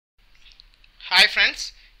Hi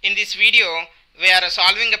friends, in this video we are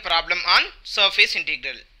solving a problem on surface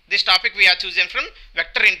integral. This topic we are choosing from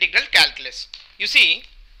vector integral calculus. You see,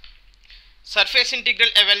 surface integral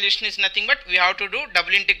evaluation is nothing but we have to do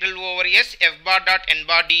double integral over s f bar dot n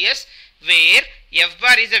bar ds, where f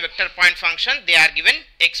bar is a vector point function. They are given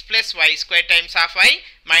x plus y square times half I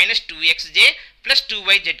minus 2xj plus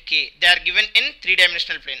 2yzk. They are given in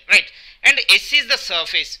three-dimensional plane, right? And s is the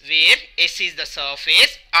surface, where s is the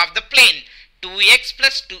surface of the plane 2x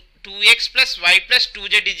plus y plus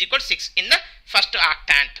 2z is equal to 6 in the first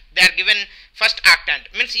octant. They are given first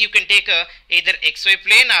octant, means you can take either xy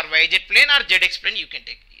plane or yz plane or zx plane you can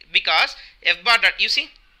take, because f bar dot, you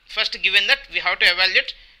see, first given that we have to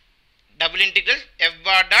evaluate double integral f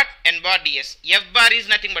bar dot n bar ds. F bar is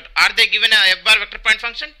nothing but, are they given a f bar vector point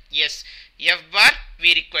function? Yes, f bar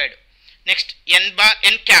we required. Next, n bar,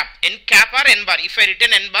 n cap or n bar. If I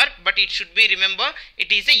written n bar, but it should be, remember,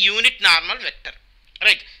 it is a unit normal vector,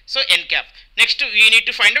 right? So n cap. Next, we need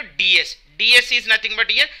to find out ds. ds is nothing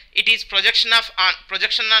but here it is projection on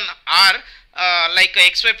r, like a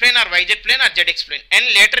xy plane or yz plane or zx plane. And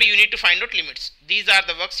later you need to find out limits. These are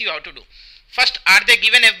the works you have to do. First, are they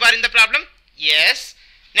given f bar in the problem? Yes.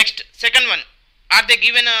 Next, second one, are they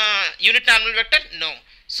given a unit normal vector? No.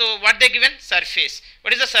 So what they given? Surface.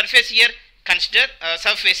 What is the surface here? Consider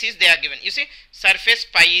surfaces they are given. You see, surface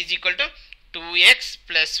pi is equal to 2x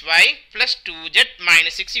plus y plus 2z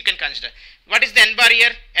minus 6 you can consider. What is the n bar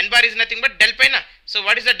here? N bar is nothing but del pi na. So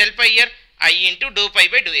what is the del pi here? I into dou pi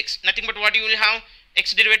by dou x. Nothing but what you will have?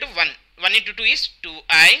 X derivative 1. 1 into 2 is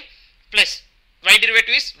 2i plus y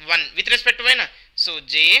derivative is 1 with respect to y na. So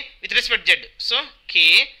j with respect to z. So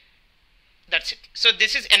k. That's it. So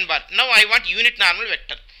this is n bar. Now I want unit normal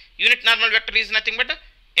vector. Unit normal vector is nothing but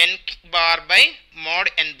n bar by mod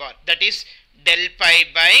n bar. That is del pi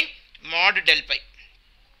by mod del pi.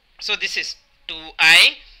 So this is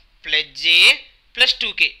 2i plus j plus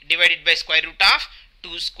 2k divided by square root of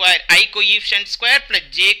 2 square I coefficient square plus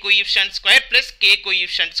j coefficient square plus k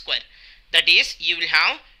coefficient square. That is, you will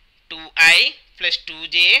have 2i plus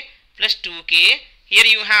 2j plus 2k. Here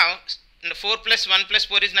you have 4 plus 1 plus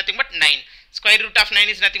 4 is nothing but 9. Square root of 9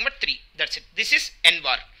 is nothing but 3. That's it. This is n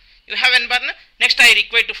bar. You have n bar na? Next I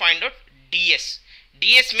require to find out ds.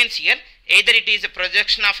 ds means here either it is a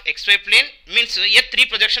projection of xy plane, means here three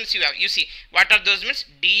projections you have. You see, what are those? Means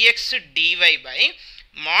dx dy by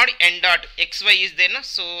mod n dot xy is there na?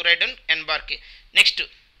 So write down n bar k. Next,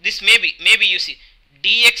 this maybe you see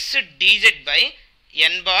dx dz by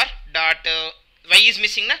n bar dot y is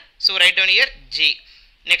missing na? So write down here j.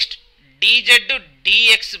 Next, dz to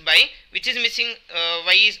dx by, which is missing,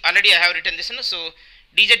 y is already I have written this one, so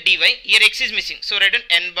dz dy, here x is missing, so write down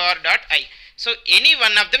n bar dot I. So any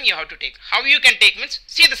one of them you have to take. How you can take means,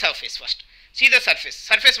 see the surface first. See the surface.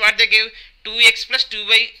 Surface what they gave? 2x plus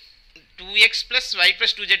 2x plus y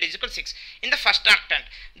plus 2z is equal to 6. In the first octant,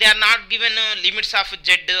 they are not given limits of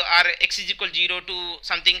z or x is equal 0 to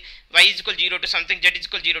something, y is equal 0 to something, z is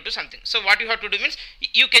equal 0 to something. So what you have to do means,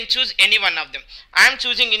 you can choose any one of them. I am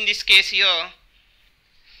choosing in this case here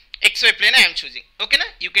xy plane I am choosing. Okay na?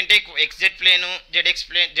 You can take xz plane, zx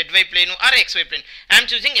plane, zy plane or xy plane. I am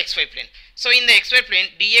choosing xy plane. So in the xy plane,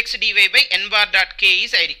 dx dy by n bar dot k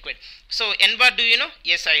is I required. So n bar, do you know?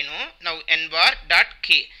 Yes, I know. Now n bar dot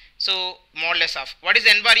k. So modulus of, what is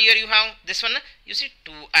n bar here? You have this one, you see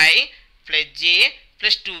 2i plus j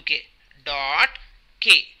plus 2k dot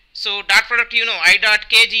k. So dot product, you know, I dot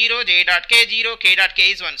k 0, j dot k 0, k dot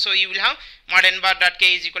k is 1. So you will have mod n bar dot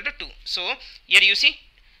k is equal to 2. So here you see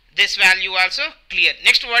this value also clear.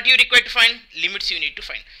 Next, what you require to find? Limits you need to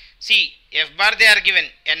find. See, f bar they are given,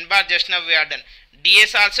 n bar just now we are done.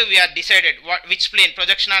 ds also we are decided which plane,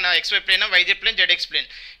 projection on a xy plane, or yz plane, zx plane.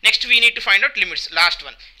 Next we need to find out limits. Last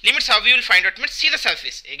one, limits. How we will find out means, see the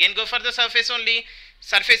surface. Again go for the surface only.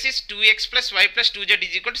 Surface is 2x plus y plus 2z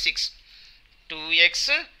is equal to 6. 2x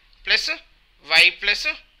plus y plus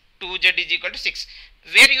 2z is equal to 6.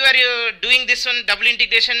 Where you are doing this one double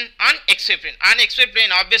integration on xy plane. On xy plane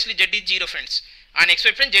obviously z is 0, friends. On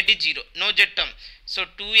xy plane z is 0, no z term. So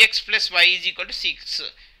 2x plus y is equal to 6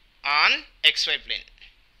 on xy plane.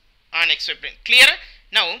 On xy plane. Clear?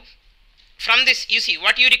 Now from this you see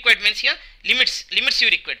what you required means here limits you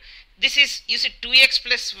required. This is, you see, 2x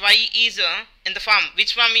plus y is in the form,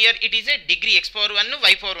 which form here? It is a degree x power 1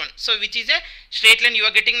 y power 1. So which is a straight line you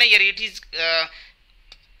are getting here. It is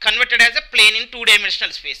converted as a plane in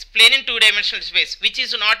two-dimensional space. Plane in two-dimensional space, which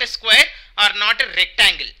is not a square or not a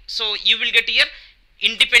rectangle. So you will get here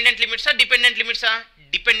independent limits or dependent limits are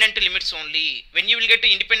dependent limits only. When you will get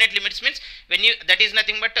to independent limits means, when you, that is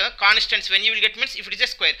nothing but constants. When you will get means, if it is a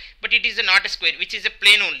square, but it is not a square, which is a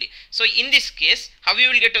plane only. So in this case, how you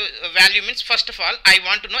will get a value means, first of all I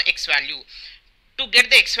want to know x value. To get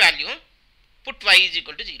the x value, put y is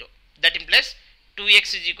equal to 0. That implies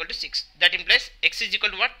 2x is equal to 6. That implies x is equal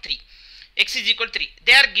to what? 3. X is equal to 3.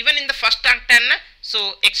 They are given in the first octant,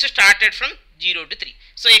 so x started from 0 to 3.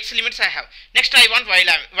 So x limits I have. Next I want y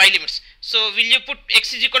limits. So will you put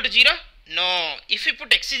x is equal to 0? No. If you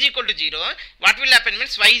put x is equal to 0, what will happen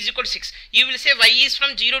means y is equal to 6. You will say y is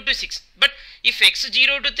from 0 to 6. But if x is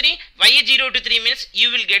 0 to 3, y is 0 to 3 means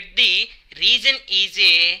you will get the region is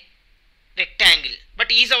a rectangle.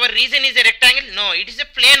 But is our region is a rectangle? No, it is a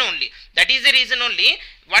plane only. That is the reason only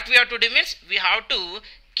what we have to do means we have to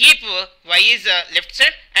keep y is left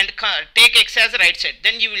side and take x as right side.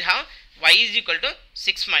 Then you will have y is equal to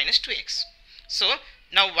 6 minus 2x. So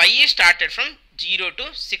now y is started from 0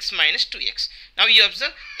 to 6 minus 2x. Now you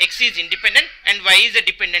observe x is independent and y is a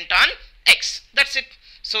dependent on x. That's it.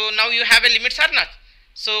 So now you have a limits or not.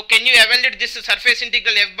 So can you evaluate this surface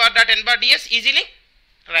integral f bar dot n bar ds easily?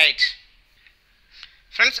 Right.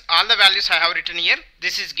 Friends, all the values I have written here.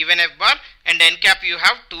 This is given f bar and n cap you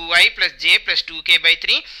have 2i plus j plus 2k by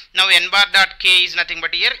 3. Now n bar dot k is nothing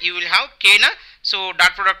but here you will have k na. So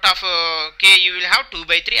dot product of k you will have 2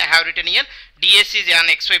 by 3. I have written here. ds is on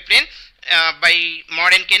xy plane by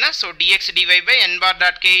mod n k na. So dx dy by n bar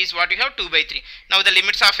dot k is what you have 2 by 3. Now the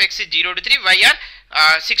limits of x is 0 to 3. Y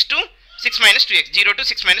are 6 to 6 minus 2x. 0 to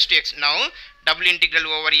 6 minus 2x. Now double integral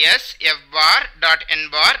over s f bar dot n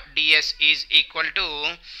bar ds is equal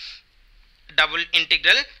to double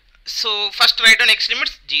integral. So first write down x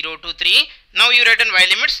limits 0 to 3. Now you write down y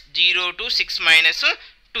limits 0 to 6 minus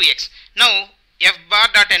 2x. Now f bar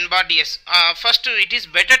dot n bar ds. First it is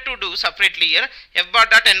better to do separately here. F bar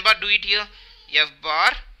dot n bar, do it here. F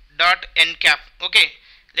bar dot n cap. Okay,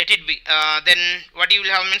 let it be. Then what you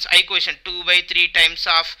will have means I quotient 2 by 3 times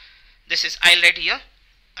of this is I'll write here.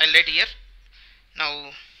 Now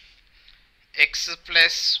x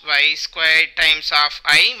plus y square times of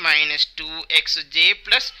I minus 2xj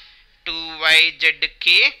plus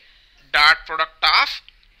 2yzk dot product of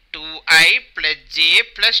 2I plus j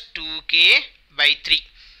plus 2k by 3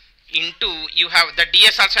 into you have the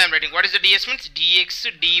ds also I am writing. What is the ds means?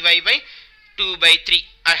 Dx dy by 2 by 3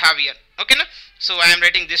 I have here. Okay na? So I am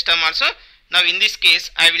writing this term also. Now in this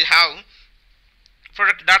case I will have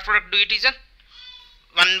product dot product, do it is a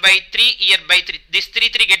 1 by 3 here by 3. This 3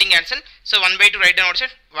 getting cancelled. So 1 by 2 write down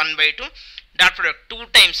outside. 1 by 2 dot product 2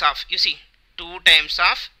 times of, you see 2 times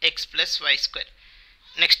of x plus y square.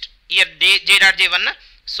 Next here j dot j1 na.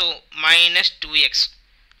 So minus 2x.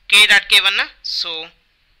 K dot k1 na. So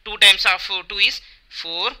 2 times of 2 is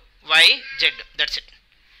 4yz. That's it.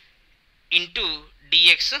 Into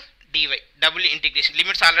dx dy. Double integration.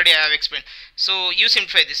 Limits already I have explained. So you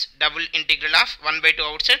simplify this. Double integral of 1 by 2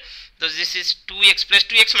 outside. So this is 2x plus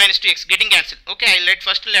 2x minus 2x getting cancelled. Okay, I'll let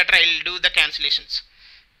first later I'll do the cancellations.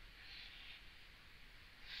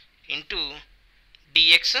 Into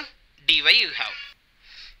dx dy you have.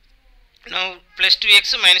 Now plus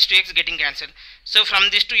 2x minus 2x getting cancelled. So from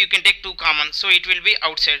this 2 you can take 2 common. So it will be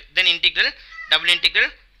outside. Then integral, double integral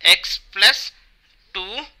x plus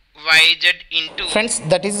 2yz into. Friends,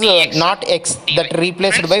 that is not x, that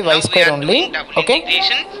replaced by y square only. Okay.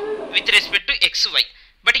 Integration with respect to xy.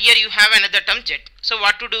 But here you have another term z. So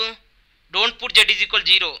what to do? Don't put z is equal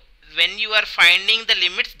 0. When you are finding the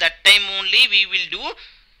limits, that time only we will do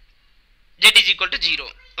z is equal to 0.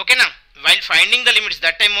 Okay now? While finding the limits,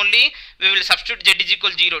 that time only we will substitute z is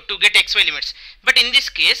equal 0 to get xy limits. But in this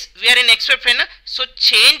case, we are in xy plane. So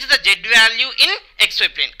change the z value in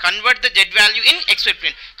xy plane. Convert the z value in xy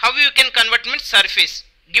plane. How you can convert means surface.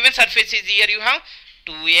 Given surface is here you have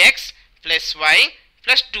 2x plus y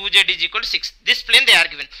plus 2z is equal to 6. This plane they are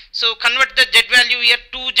given. So convert the z value here.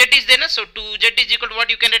 2z is there. So 2z is equal to what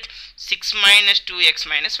you can write? 6 minus 2x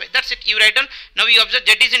minus y. That's it. You write down. Now you observe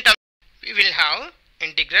z is in terms. We will have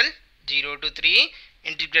integral 0 to 3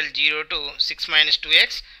 integral 0 to 6 minus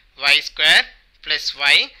 2x y square plus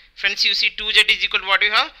y. Friends, you see 2z is equal to what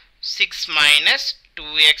you have? 6 minus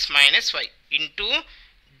 2x minus y into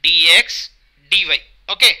dx dy.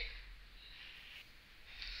 Okay.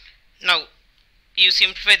 Now you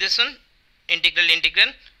simplify this one. Integral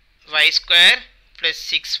y square plus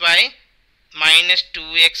 6y minus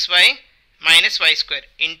 2xy minus y square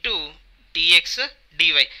into dx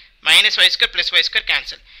dy. Minus y square plus y square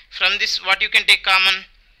cancel. From this what you can take common?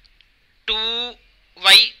 2y.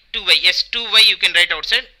 Yes, 2y you can write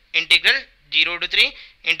outside. Integral 0 to 3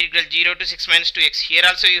 integral 0 to 6 minus 2x. Here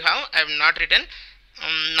also you have, I have not written.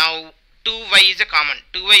 Now 2y is a common.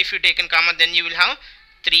 2y if you take in common, then you will have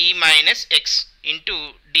 3 minus x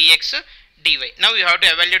into dx dy. Now you have to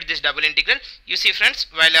evaluate this double integral. You see friends,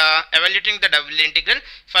 while evaluating the double integral,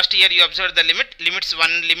 first here you observe the limits.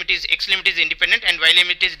 One limit is x limit is independent and y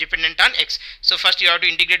limit is dependent on x. So first you have to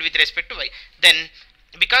integrate with respect to y. Then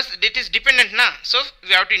because it is dependent now, so we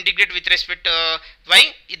have to integrate with respect to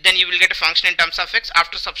y, then you will get a function in terms of x.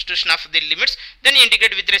 After substitution of the limits, then you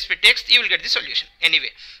integrate with respect to x, you will get the solution. Anyway,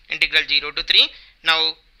 integral 0 to 3.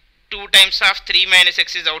 Now 2 times of 3 minus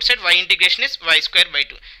x is outside, y integration is y square by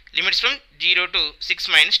 2. Limits from 0 to 6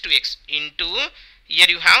 minus 2x into, here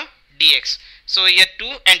you have dx. So here 2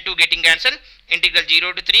 and 2 getting cancelled. Integral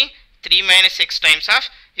 0 to 3, 3 minus x times of,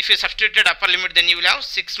 if you substituted upper limit, then you will have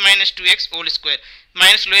 6 minus 2x whole square,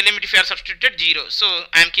 minus lower limit if you are substituted 0. So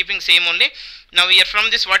I am keeping same only. Now here from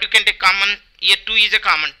this what you can take common, here 2 is a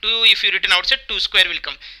common, 2 if you written outside, 2 square will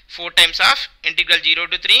come. 4 times of integral 0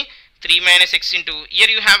 to 3, 3 minus x into, here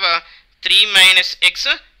you have a 3 minus x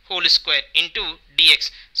whole square into dx.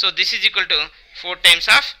 So this is equal to 4 times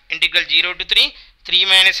of integral 0 to 3, 3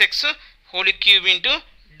 minus x whole cube into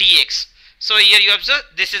dx. So here you observe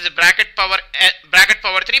this is a bracket power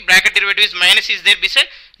 3, bracket derivative is minus is there beside,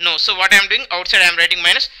 no. So what I am doing, outside I am writing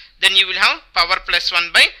minus, then you will have power plus 1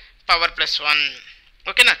 by power plus 1.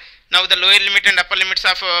 Okay now the lower limit and upper limits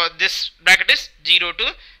of this bracket is 0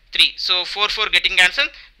 to 3. So 4 getting cancelled,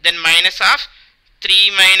 then minus of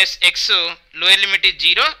 3 minus x, lower limit is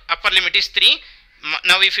 0, upper limit is 3.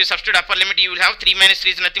 Now if you substitute upper limit, you will have 3 minus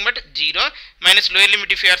 3 is nothing but 0, minus lower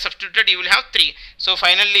limit if you are substituted, you will have 3. So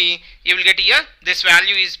finally you will get here, this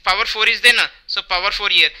value is power 4 is there, so power 4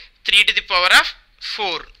 here, 3 to the power of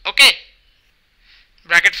 4. Okay,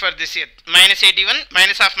 bracket for this here, minus 81,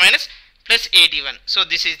 minus of minus plus 81. So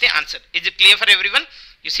this is the answer. Is it clear for everyone?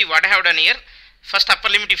 You see what I have done here. First upper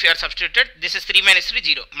limit if you are substituted, this is 3 minus 3,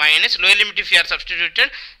 0, minus lower limit if you are substituted,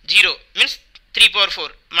 0 means 3 power 4,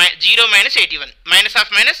 0 minus 81, minus of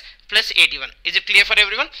minus plus 81. Is it clear for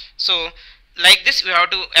everyone? So like this we have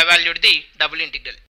to evaluate the double integral.